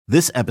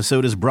This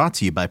episode is brought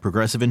to you by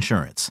Progressive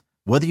Insurance.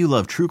 Whether you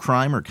love true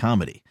crime or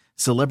comedy,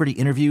 celebrity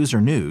interviews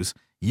or news,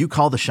 you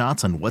call the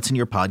shots on what's in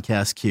your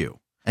podcast queue.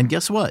 And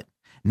guess what?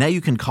 Now you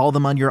can call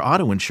them on your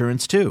auto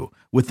insurance too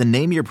with the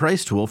Name Your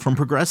Price tool from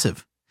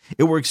Progressive.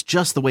 It works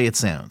just the way it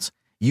sounds.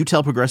 You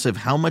tell Progressive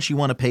how much you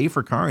want to pay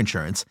for car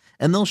insurance,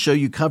 and they'll show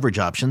you coverage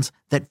options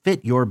that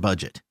fit your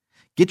budget.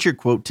 Get your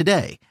quote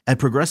today at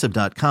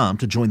Progressive.com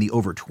to join the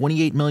over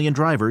 28 million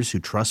drivers who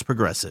trust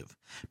Progressive.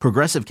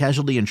 Progressive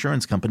Casualty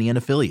Insurance Company and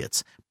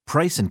Affiliates.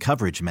 Price and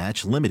coverage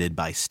match limited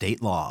by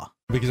state law.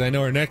 Because I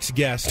know our next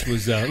guest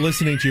was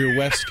listening to your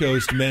West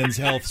Coast Men's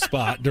Health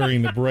spot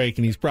during the break,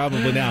 and he's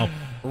probably now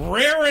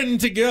raring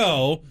to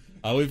go.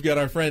 We've got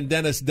our friend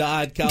Dennis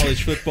Dodd,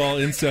 college football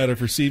insider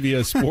for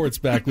CBS Sports,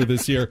 back with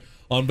us here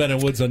on Ben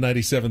and Woods on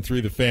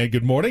 97.3 The Fan.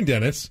 Good morning,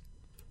 Dennis.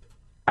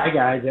 Hi,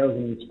 guys. That was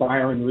an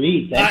inspiring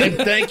read.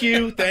 Thank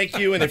you.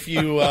 And if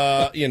you,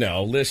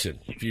 listen,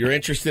 if you're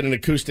interested in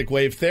acoustic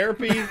wave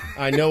therapy,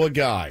 I know a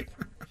guy.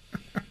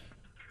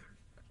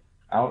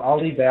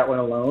 I'll leave that one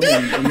alone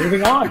and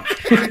moving on. All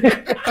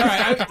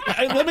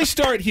right, let me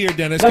start here,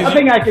 Dennis.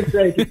 Nothing I can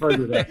say to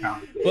further that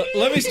conversation.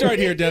 Let me start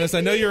here, Dennis. I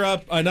know you're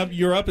up.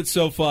 You're up at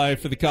SoFi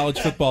for the college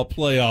football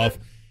playoff.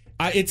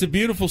 It's a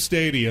beautiful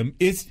stadium.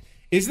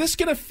 Is this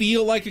going to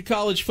feel like a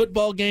college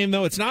football game,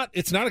 though? It's not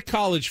a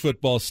college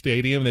football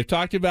stadium. They've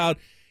talked about,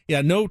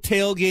 no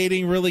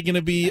tailgating really going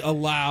to be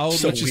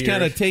allowed, which just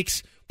kind of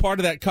takes part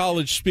of that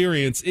college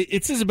experience.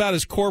 It's about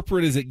as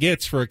corporate as it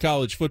gets for a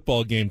college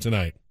football game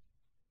tonight.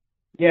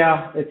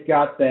 Yeah, it's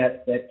got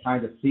that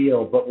kind of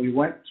feel, but we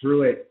went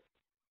through it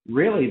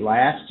really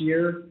last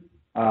year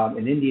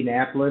in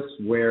Indianapolis,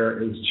 where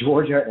it was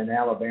Georgia and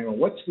Alabama.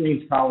 What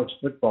screams college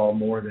football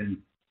more than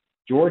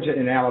Georgia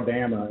and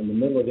Alabama in the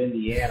middle of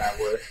Indiana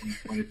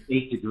when it's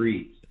 8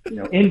 degrees,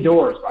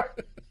 indoors.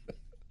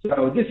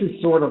 So this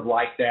is sort of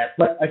like that.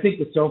 But I think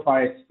the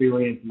SoFi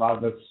experience, a lot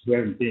of us who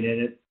haven't been in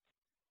it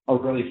are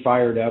really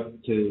fired up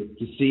to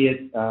see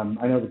it.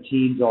 I know the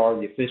teams are,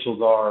 the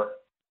officials are.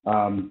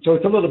 So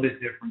it's a little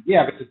bit different.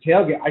 Yeah, but the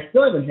tailgate, I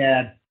still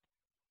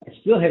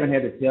haven't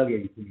had the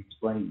tailgate to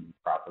explain to me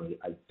properly.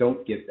 I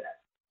don't get that.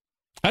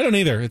 I don't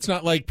either. It's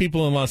not like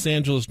people in Los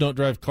Angeles don't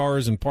drive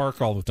cars and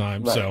park all the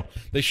time, right. So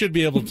they should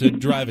be able to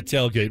drive a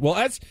tailgate. Well,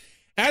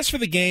 as for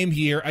the game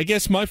here, I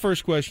guess my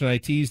first question, I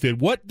teased it.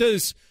 What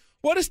does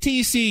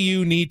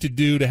TCU need to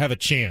do to have a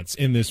chance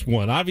in this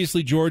one?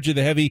 Obviously, Georgia,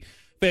 the heavy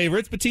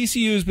favorites, but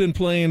TCU has been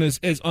playing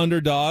as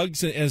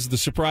underdogs, as the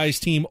surprise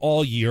team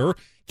all year.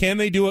 Can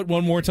they do it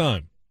one more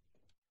time?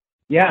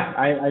 Yeah,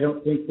 I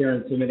don't think they're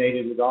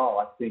intimidated at all.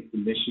 I think the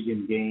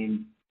Michigan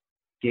game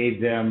gave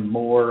them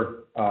more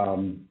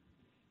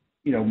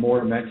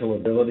mental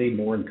ability,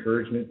 more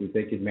encouragement that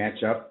they could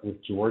match up with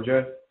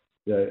Georgia.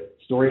 The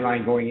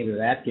storyline going into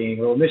that game,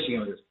 Michigan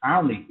will just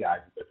pound these guys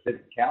with their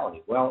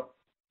physicality. Well,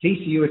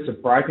 TCU is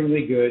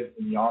surprisingly good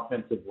in the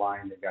offensive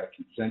line. They've got a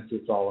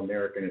consensus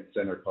All-American at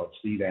center called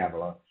Steve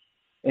Avila.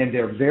 And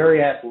they're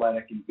very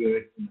athletic and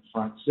good in the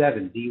front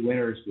seven. Dee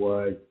Winters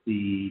was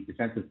the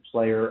defensive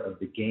player of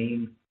the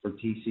game for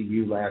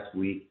TCU last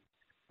week.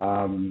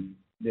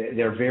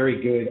 They're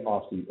very good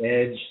off the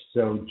edge.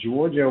 So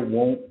Georgia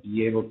won't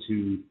be able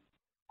to,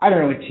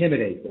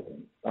 intimidate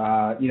them.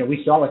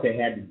 We saw what they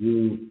had to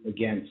do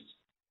against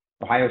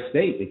Ohio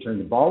State. They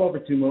turned the ball over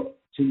too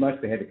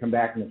much. They had to come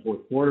back in the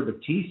fourth quarter. But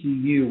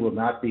TCU will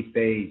not be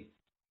fazed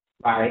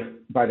by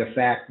the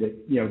fact that,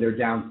 they're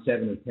down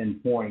 7 or 10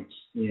 points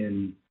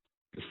in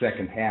the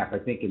second half. I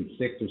think in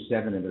 6 or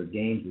 7 of their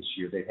games this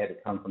year, they had to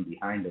come from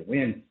behind to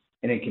win.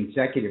 And in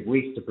consecutive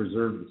weeks to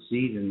preserve the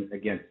season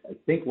against, I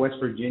think, West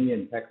Virginia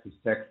and Texas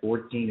Tech,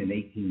 14 and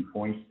 18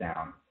 points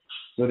down.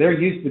 So they're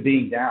used to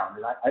being down.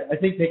 And I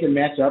think they can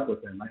match up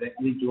with them. I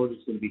think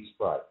Georgia's going to be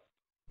surprised.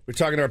 We're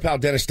talking to our pal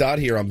Dennis Dodd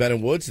here on Ben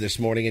and Woods this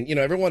morning, and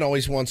everyone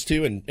always wants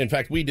to. And in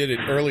fact, we did it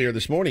earlier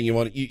this morning.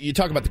 You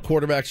talk about the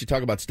quarterbacks. You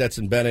talk about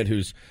Stetson Bennett,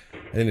 who's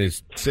in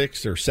his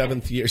 6th or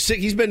 7th year.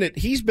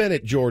 He's been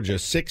at Georgia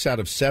 6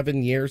 out of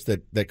 7 years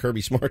that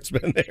Kirby Smart's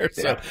been there.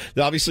 So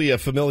obviously a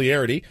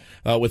familiarity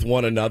with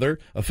one another,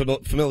 a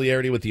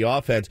familiarity with the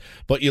offense.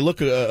 But you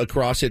look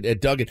across it at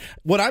Duggan.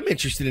 What I'm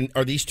interested in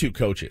are these two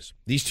coaches.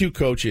 These two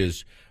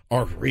coaches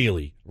are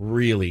really,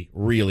 really,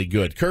 really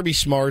good. Kirby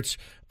Smart's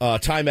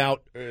timeout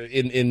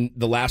in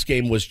the last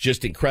game was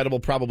just incredible,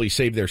 probably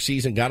saved their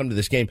season, got them to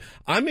this game.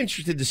 I'm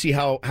interested to see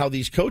how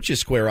these coaches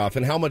square off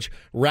and how much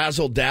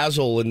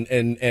razzle-dazzle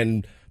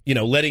and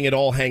letting it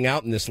all hang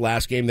out in this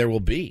last game there will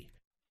be.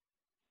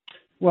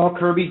 Well,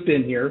 Kirby's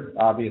been here,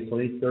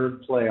 obviously,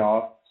 third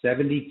playoff,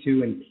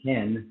 72-10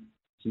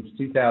 since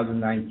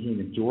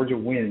 2019. If Georgia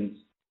wins,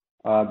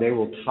 they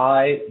will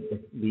tie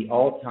the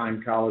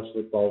all-time college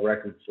football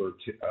record for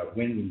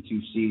wins in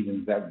 2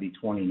 seasons. That would be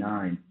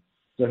 29.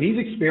 So he's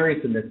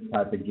experienced in this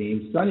type of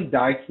game. Sonny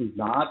Dykes is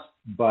not,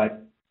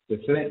 but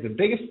the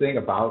biggest thing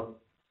about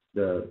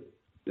the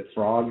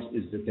Frogs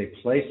is that they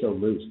play so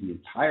loose. The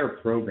entire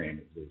program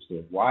is loose.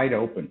 They're wide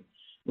open.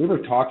 We were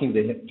talking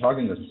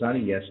to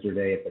Sonny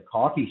yesterday at the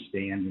coffee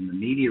stand in the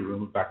media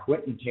room about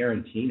Quentin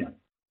Tarantino.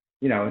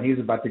 and he was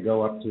about to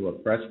go up to a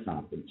press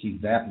conference.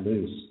 He's that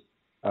loose.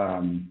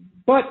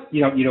 But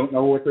you don't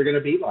know what they're going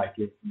to be like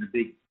in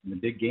a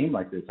big game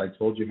like this. I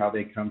told you how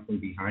they come from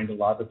behind a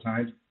lot of the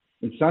times.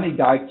 And Sonny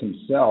Dykes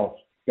himself,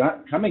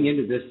 coming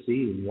into this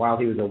season, while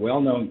he was a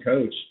well-known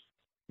coach,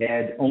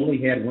 had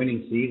only had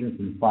winning seasons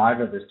in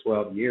 5 of his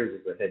 12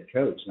 years as a head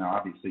coach. Now,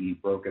 obviously, he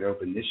broke it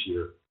open this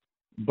year.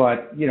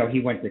 But, he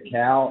went to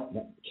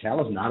Cal.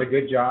 Cal is not a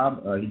good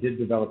job. He did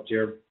develop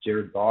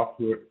Jared Goff,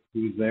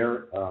 who's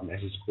there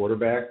as his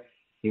quarterback.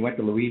 He went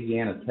to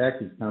Louisiana Tech.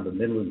 It's kind of a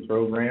Midland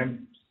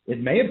program. It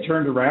may have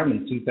turned around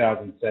in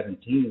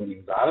 2017 when he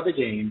was out of the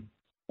game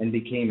and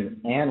became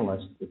an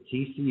analyst, the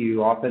TCU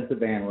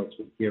offensive analyst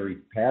with Gary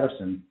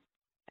Patterson.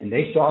 And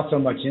they saw so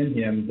much in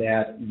him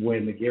that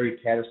when the Gary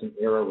Patterson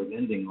era was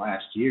ending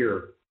last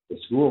year, the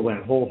school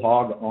went whole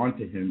hog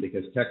onto him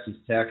because Texas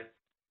Tech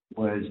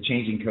was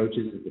changing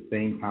coaches at the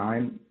same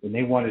time, and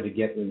they wanted to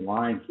get in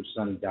line for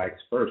Sonny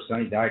Dykes first.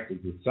 Sonny Dykes is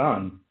the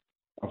son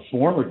of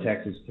former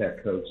Texas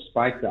Tech coach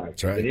Spike Dykes.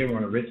 That's right. They didn't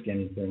want to risk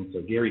anything,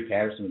 so Gary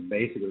Patterson was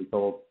basically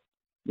told,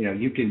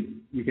 you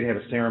can have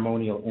a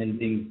ceremonial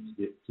ending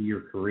to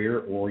your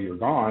career or you're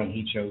gone. And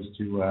he chose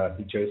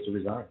to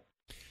resign.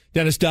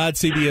 Dennis Dodd,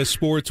 CBS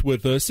Sports,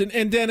 with us,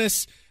 and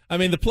Dennis. I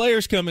mean, the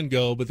players come and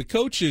go, but the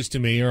coaches, to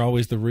me, are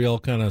always the real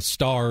kind of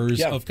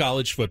stars of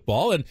college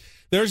football. And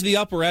there's the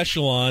upper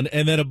echelon,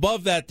 and then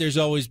above that, there's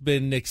always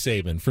been Nick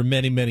Saban for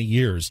many, many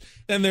years.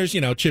 Then there's,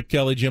 Chip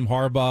Kelly, Jim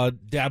Harbaugh,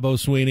 Dabo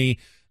Swinney,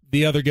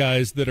 the other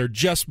guys that are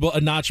just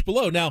a notch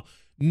below. Now,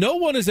 no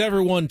one has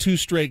ever won 2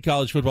 straight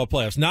college football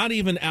playoffs, not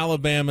even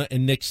Alabama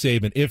and Nick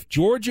Saban. If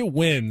Georgia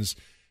wins,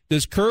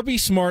 does Kirby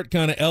Smart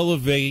kind of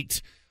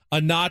elevate a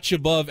notch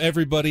above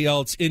everybody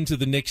else into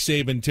the Nick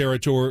Saban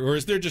territory, or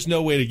is there just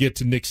no way to get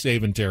to Nick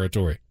Saban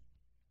territory?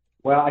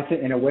 Well, I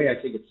think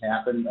it's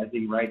happened. I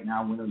think right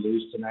now, win or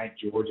lose tonight,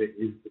 Georgia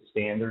is the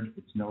standard.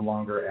 It's no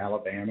longer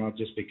Alabama,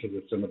 just because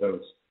of some of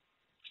those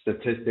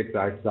statistics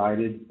I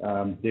cited.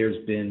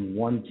 There's been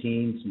one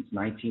team since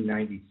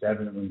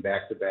 1997 that won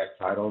back-to-back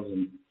titles,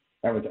 and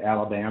that was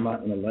Alabama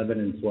in 11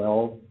 and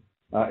 12.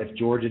 If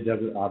Georgia does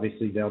it,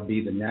 obviously they'll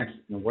be the next.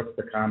 And what's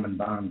the common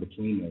bond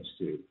between those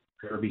two?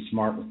 Kirby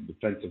Smart was the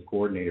defensive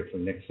coordinator for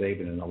Nick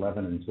Saban in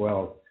 11 and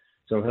 12.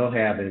 So he'll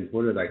have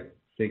what did I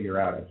figure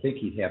out? I think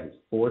he'd have his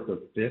 4th or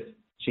 5th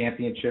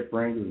championship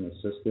ring as an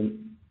assistant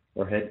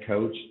or head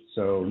coach.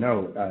 So,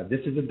 no, this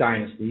is a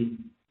dynasty.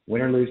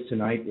 Win or lose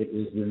tonight, it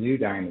is the new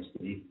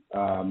dynasty.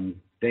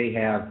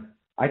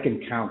 I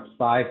can count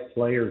 5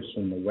 players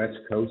from the West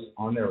Coast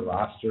on their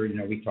roster.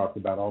 We talked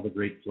about all the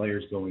great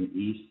players going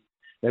east.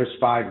 There's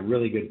 5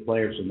 really good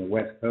players from the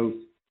West Coast.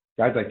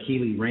 Guys like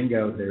Keely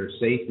Ringo, their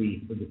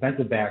safety, the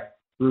defensive back,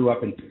 grew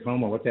up in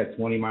Tacoma. What's that,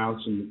 20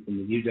 miles from the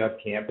UW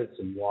campus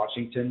in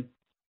Washington.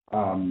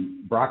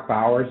 Brock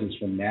Bowers is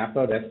from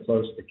Napa. That's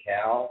close to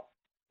Cal.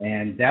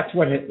 And that's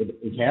what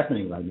is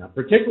happening right now,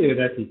 particularly with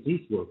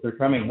SEC schools. They're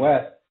coming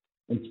west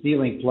and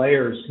stealing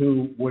players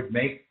who would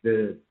make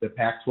the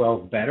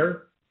Pac-12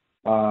 better,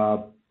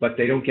 but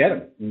they don't get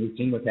them. And we've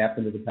seen what's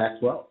happened to the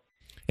Pac-12.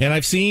 And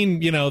I've seen,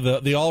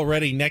 the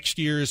already next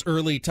year's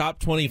early top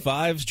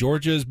 25s.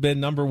 Georgia's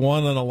been number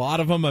 1 on a lot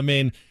of them. I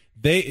mean,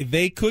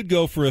 they could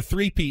go for a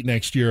three-peat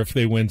next year if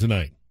they win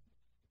tonight.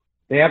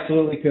 They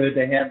absolutely could.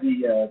 They have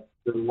the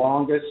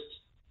longest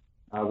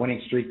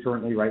winning streak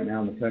currently right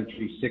now in the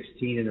country,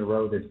 16 in a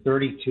row. They're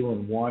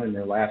 32-1 in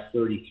their last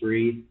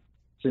 33.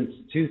 Since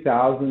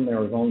 2000,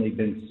 there have only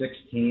been 6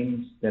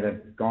 teams that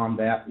have gone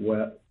that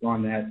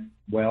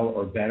well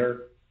or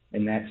better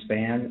in that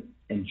span.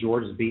 And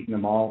Georgia's beaten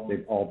them all.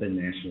 They've all been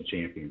national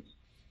champions.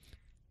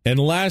 And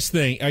last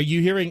thing, are you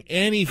hearing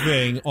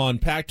anything on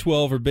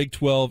Pac-12 or Big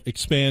 12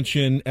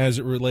 expansion as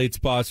it relates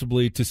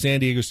possibly to San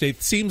Diego State?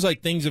 It seems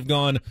like things have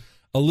gone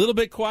a little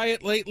bit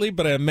quiet lately,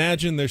 but I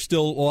imagine there's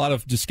still a lot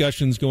of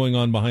discussions going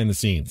on behind the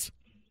scenes.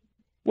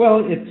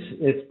 Well,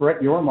 it's Brett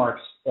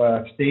Yormark's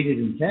stated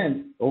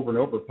intent over and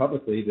over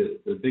publicly,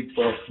 the Big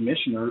 12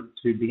 commissioner,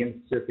 to be in the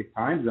Pacific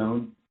time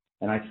zone.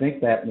 And I think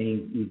that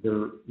means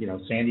either,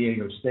 San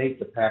Diego State,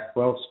 the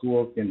Pac-12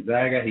 schools,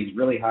 Gonzaga. He's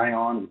really high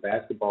on with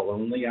basketball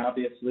only,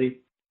 obviously.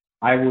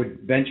 I would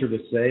venture to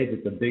say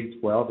that the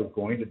Big 12 is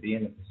going to be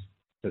in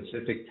the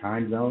Pacific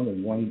time zone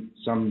in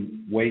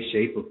some way,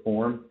 shape, or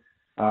form.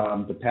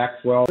 The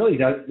Pac-12 really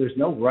does. There's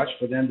no rush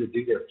for them to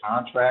do their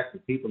contract.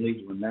 But people need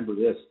to remember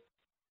this.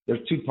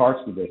 There's 2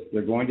 parts to this.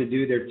 They're going to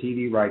do their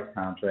TV rights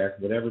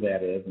contract, whatever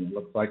that is, and it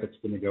looks like it's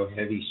going to go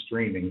heavy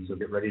streaming, so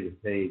get ready to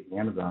pay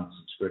Amazon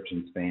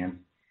subscriptions fans.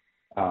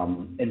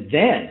 And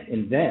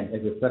then,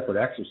 as a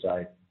separate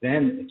exercise,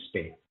 then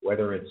expand,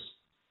 whether it's,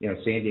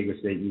 San Diego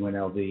State,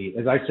 UNLV.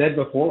 As I said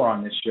before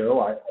on this show,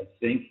 I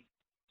think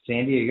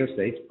San Diego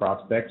State's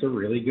prospects are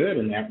really good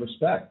in that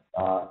respect.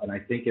 And I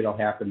think it'll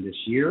happen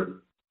this year.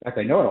 In fact,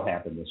 I know it'll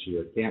happen this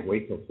year. Can't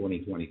wait till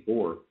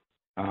 2024.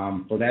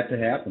 For that to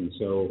happen.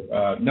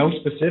 So no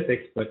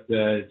specifics, but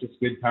just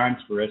good times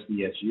for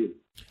SDSU.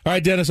 All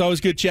right, Dennis,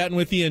 always good chatting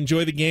with you.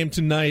 Enjoy the game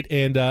tonight,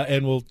 and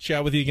we'll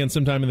chat with you again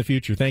sometime in the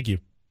future. Thank you.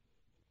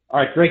 All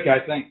right, great,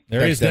 guys. Thanks.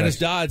 There he is, Dennis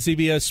Dodd,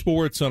 CBS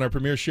Sports on our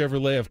Premier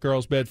Chevrolet of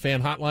Carlsbad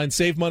fan hotline.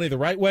 Save money the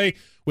right way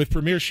with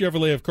Premier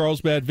Chevrolet of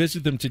Carlsbad.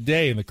 Visit them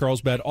today in the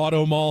Carlsbad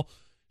Auto Mall.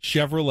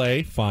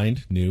 Chevrolet,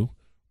 find new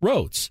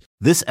roads.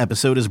 This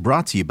episode is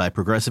brought to you by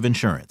Progressive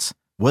Insurance.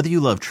 Whether you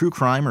love true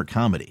crime or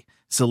comedy,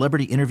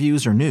 celebrity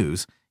interviews or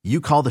news,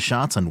 you call the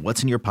shots on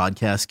what's in your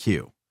podcast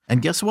queue.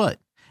 And guess what?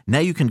 Now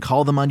you can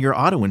call them on your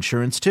auto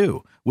insurance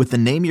too with the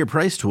Name Your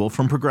Price tool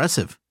from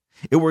Progressive.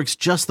 It works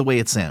just the way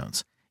it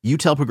sounds. You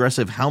tell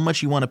Progressive how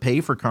much you want to pay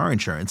for car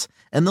insurance,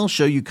 and they'll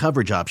show you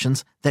coverage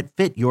options that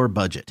fit your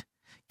budget.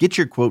 Get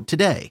your quote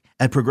today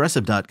at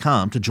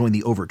Progressive.com to join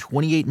the over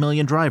 28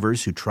 million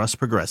drivers who trust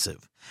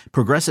Progressive.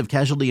 Progressive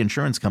Casualty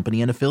Insurance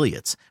Company and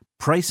Affiliates.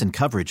 Price and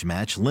coverage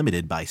match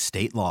limited by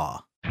state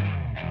law.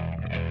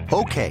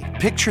 Okay,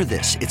 picture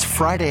this. It's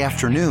Friday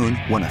afternoon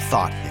when a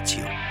thought hits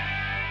you.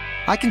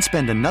 I can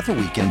spend another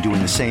weekend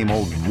doing the same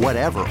old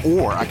whatever,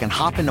 or I can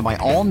hop into my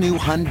all-new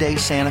Hyundai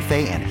Santa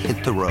Fe and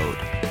hit the road.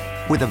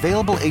 With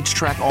available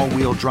H-Track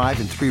all-wheel drive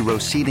and 3-row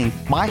seating,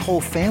 my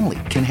whole family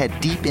can head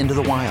deep into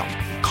the wild.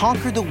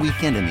 Conquer the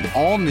weekend in the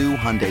all-new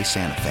Hyundai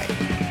Santa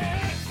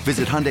Fe.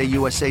 Visit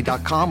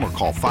HyundaiUSA.com or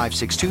call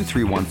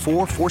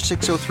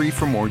 562-314-4603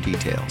 for more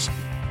details.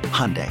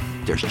 Hyundai,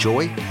 there's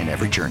joy in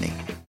every journey.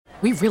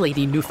 We really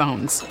need new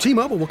phones.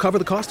 T-Mobile will cover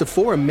the cost of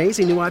 4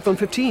 amazing new iPhone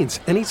 15s,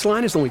 and each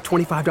line is only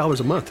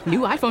 $25 a month. New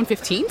iPhone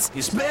 15s?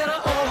 It's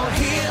better over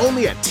here.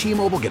 Only at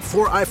T-Mobile, get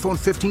 4 iPhone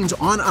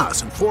 15s on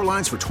us and 4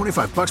 lines for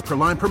 $25 per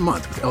line per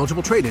month with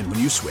eligible trade-in when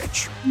you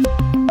switch.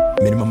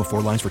 Minimum of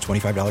 4 lines for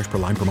 $25 per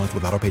line per month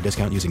with autopay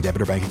discount using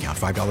debit or bank account.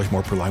 $5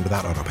 more per line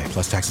without autopay,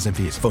 plus taxes and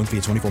fees. Phone fee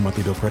at 24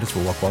 monthly bill credits for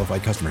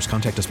well-qualified customers.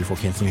 Contact us before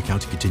canceling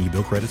account to continue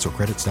bill credits or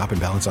credit stop and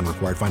balance on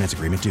required finance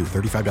agreement due.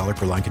 $35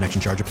 per line connection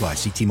charge applies.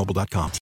 See T-Mobile.com.